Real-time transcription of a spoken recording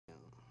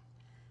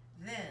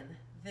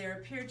there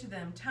appeared to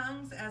them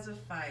tongues as of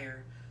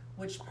fire,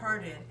 which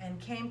parted and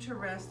came to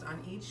rest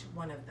on each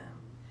one of them.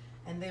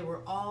 And they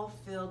were all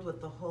filled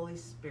with the Holy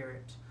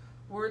Spirit.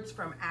 Words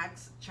from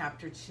Acts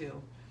chapter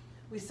 2.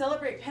 We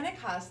celebrate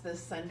Pentecost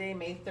this Sunday,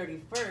 May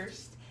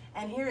 31st.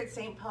 And here at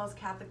St. Paul's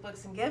Catholic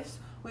Books and Gifts,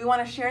 we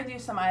want to share with you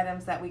some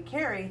items that we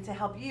carry to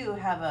help you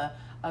have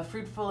a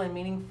fruitful and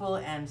meaningful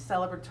and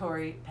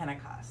celebratory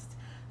Pentecost.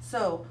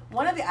 So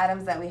one of the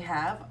items that we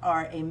have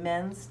are a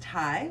men's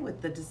tie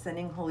with the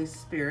descending Holy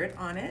Spirit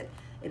on it.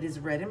 It is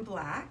red and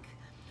black.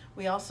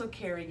 We also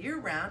carry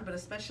year-round, but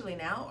especially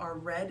now, our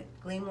red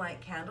gleam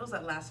light candles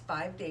that last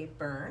 5-day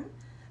burn.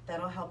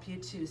 That'll help you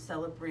to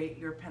celebrate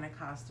your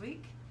Pentecost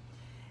week.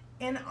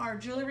 In our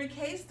jewelry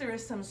case, there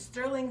is some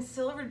sterling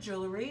silver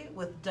jewelry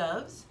with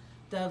doves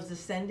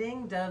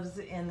ascending, doves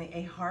in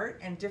a heart,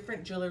 and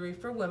different jewelry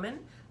for women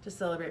to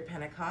celebrate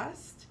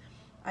Pentecost.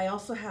 I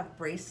also have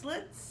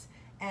bracelets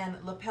and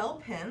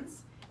lapel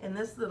pins in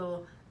this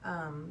little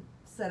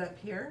setup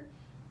here.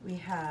 We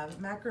have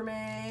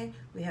macrame,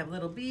 we have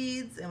little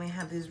beads, and we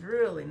have these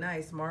really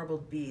nice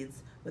marbled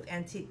beads with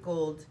antique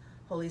gold,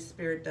 Holy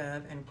Spirit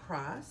dove, and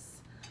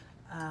cross.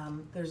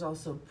 There's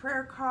also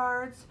prayer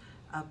cards,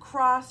 a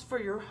cross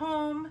for your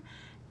home,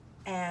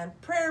 and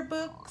prayer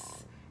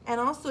books. And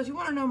also, if you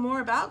want to know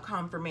more about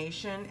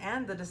confirmation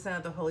and the descent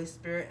of the Holy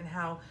Spirit and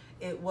how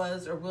it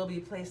was or will be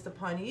placed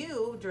upon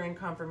you during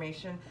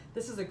confirmation,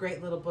 this is a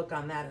great little book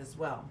on that as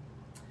well.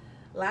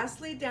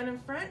 Lastly, down in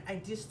front, I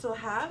do still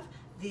have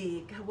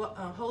the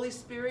Holy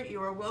Spirit, you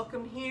are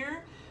welcome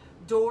here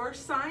door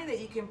sign that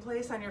you can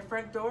place on your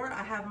front door.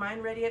 I have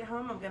mine ready at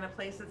home. I'm going to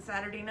place it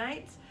Saturday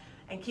night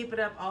and keep it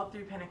up all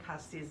through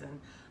Pentecost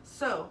season.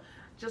 So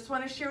just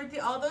want to share with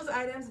you all those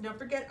items. Don't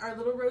forget our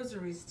little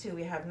rosaries too.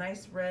 We have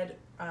nice red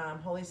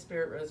Holy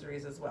Spirit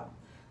rosaries as well.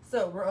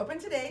 So we're open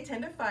today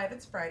 10 to 5.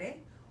 It's Friday.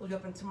 We'll be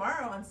open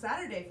tomorrow on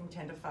Saturday from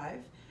 10 to 5.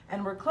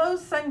 And we're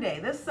closed Sunday.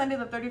 This Sunday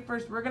the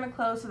 31st, we're going to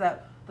close so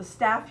that the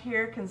staff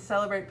here can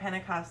celebrate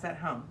Pentecost at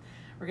home.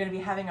 We're going to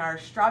be having our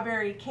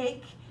strawberry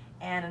cake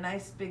and a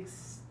nice big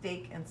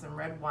steak and some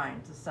red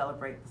wine to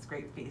celebrate this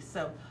great feast.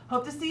 So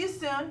hope to see you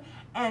soon,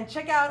 and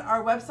check out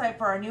our website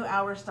for our new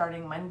hour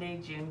starting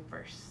Monday, June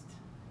 1st.